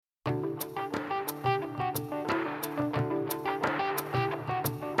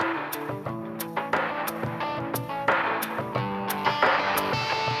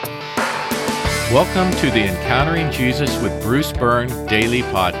Welcome to the Encountering Jesus with Bruce Byrne Daily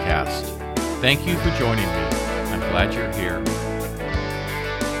Podcast. Thank you for joining me. I'm glad you're here.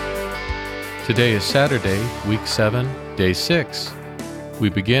 Today is Saturday, week 7, day 6. We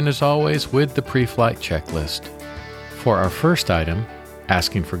begin as always with the pre-flight checklist. For our first item,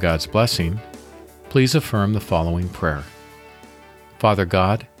 asking for God's blessing, please affirm the following prayer. Father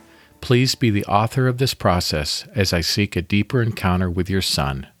God, please be the author of this process as I seek a deeper encounter with your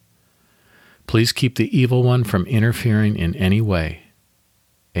Son. Please keep the evil one from interfering in any way.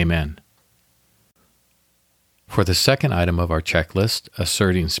 Amen. For the second item of our checklist,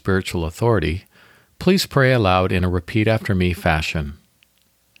 asserting spiritual authority, please pray aloud in a repeat after me fashion.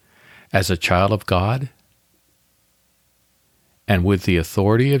 As a child of God, and with the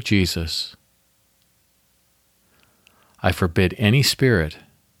authority of Jesus, I forbid any spirit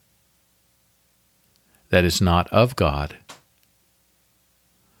that is not of God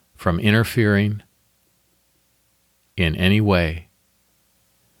from interfering in any way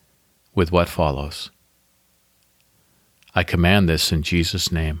with what follows. I command this in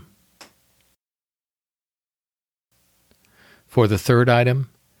Jesus' name. For the third item,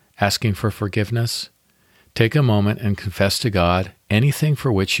 asking for forgiveness, take a moment and confess to God anything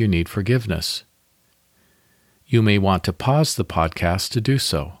for which you need forgiveness. You may want to pause the podcast to do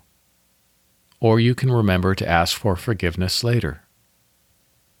so, or you can remember to ask for forgiveness later.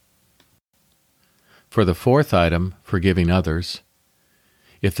 For the fourth item, forgiving others,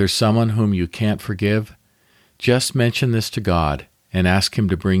 if there's someone whom you can't forgive, just mention this to God and ask Him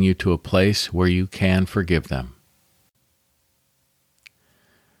to bring you to a place where you can forgive them.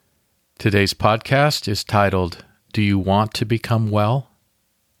 Today's podcast is titled, Do You Want to Become Well?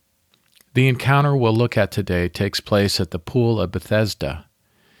 The encounter we'll look at today takes place at the Pool of Bethesda.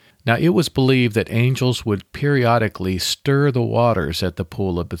 Now, it was believed that angels would periodically stir the waters at the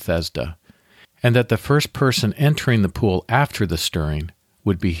Pool of Bethesda, and that the first person entering the pool after the stirring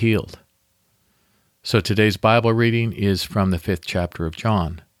would be healed. So today's Bible reading is from the 5th chapter of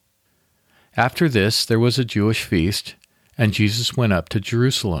John. After this, there was a Jewish feast, and Jesus went up to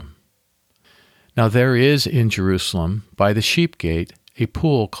Jerusalem. Now there is in Jerusalem, by the sheep gate, a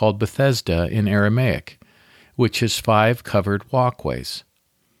pool called Bethesda in Aramaic, which is 5 covered walkways.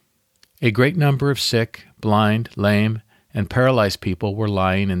 A great number of sick, blind, lame, and paralyzed people were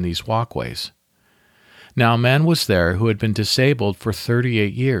lying in these walkways. Now a man was there who had been disabled for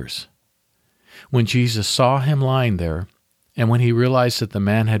 38 years. When Jesus saw him lying there, and when he realized that the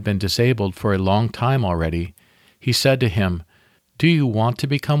man had been disabled for a long time already, he said to him, "Do you want to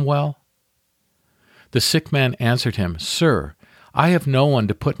become well?" The sick man answered him, "Sir, I have no one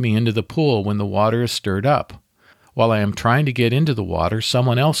to put me into the pool when the water is stirred up. While I am trying to get into the water,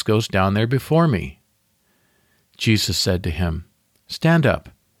 someone else goes down there before me." Jesus said to him, "Stand up,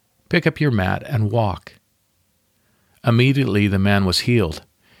 pick up your mat, and walk." Immediately the man was healed,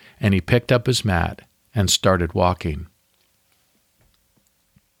 and he picked up his mat and started walking.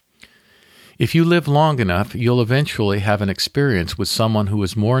 If you live long enough, you'll eventually have an experience with someone who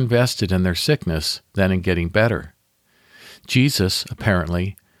is more invested in their sickness than in getting better. Jesus,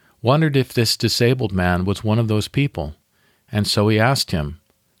 apparently, wondered if this disabled man was one of those people, and so he asked him,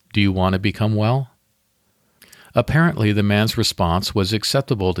 "Do you want to become well?" Apparently, the man's response was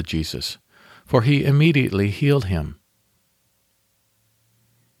acceptable to Jesus, for he immediately healed him.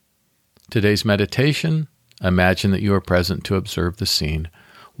 Today's meditation, imagine that you are present to observe the scene.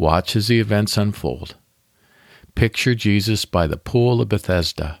 Watch as the events unfold. Picture Jesus by the Pool of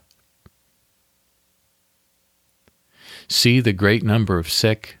Bethesda. See the great number of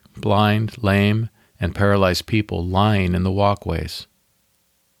sick, blind, lame, and paralyzed people lying in the walkways.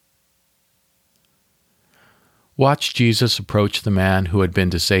 Watch Jesus approach the man who had been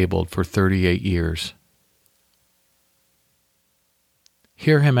disabled for 38 years.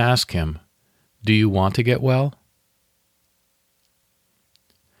 Hear him ask him, "Do you want to get well?"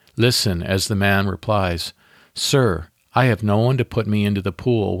 Listen as the man replies, "Sir, I have no one to put me into the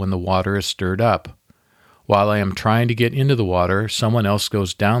pool when the water is stirred up. While I am trying to get into the water, someone else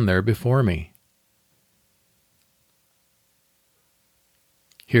goes down there before me."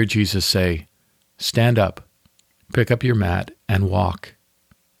 Hear Jesus say, "Stand up, pick up your mat, and walk."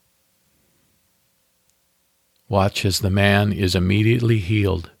 Watch as the man is immediately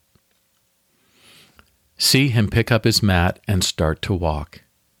healed. See him pick up his mat and start to walk.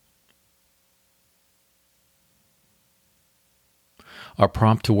 Our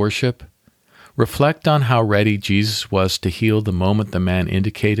prompt to worship: reflect on how ready Jesus was to heal the moment the man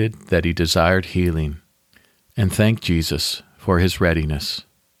indicated that he desired healing, and thank Jesus for his readiness.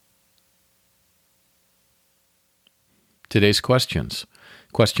 Today's questions.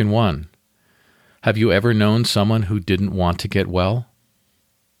 Question 1. Have you ever known someone who didn't want to get well?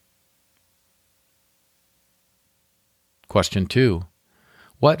 Question 2.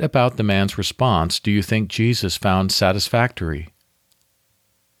 What about the man's response do you think Jesus found satisfactory?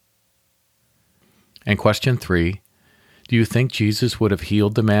 And question 3. Do you think Jesus would have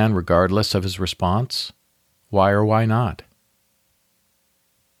healed the man regardless of his response? Why or why not?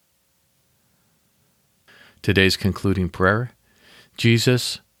 Today's concluding prayer.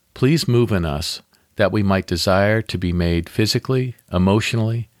 Jesus, please move in us that we might desire to be made physically,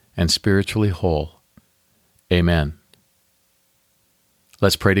 emotionally, and spiritually whole. Amen.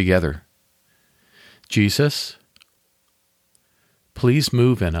 Let's pray together. Jesus, please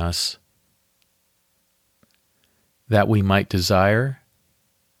move in us that we might desire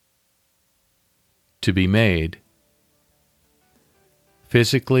to be made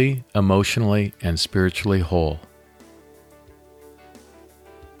physically, emotionally, and spiritually whole.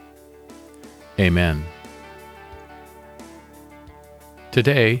 Amen.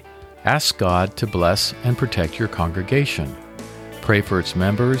 Today, ask God to bless and protect your congregation. Pray for its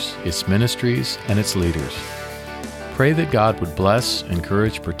members, its ministries, and its leaders. Pray that God would bless,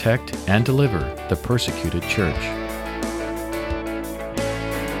 encourage, protect, and deliver the persecuted church.